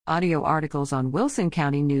Audio articles on Wilson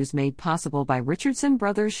County News made possible by Richardson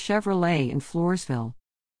Brothers Chevrolet in Floresville.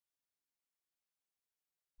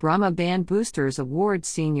 Brahma Band Boosters Awards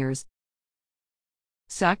Seniors.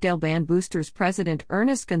 Stockdale Band Boosters President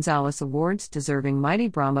Ernest Gonzalez awards deserving Mighty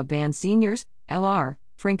Brahma Band Seniors, L.R.,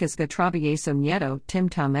 Francisca Travieso Nieto, Tim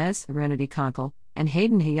Tamez, Serenity Conkle, and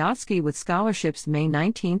Hayden Hayatsky with scholarships May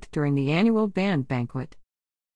 19 during the annual band banquet.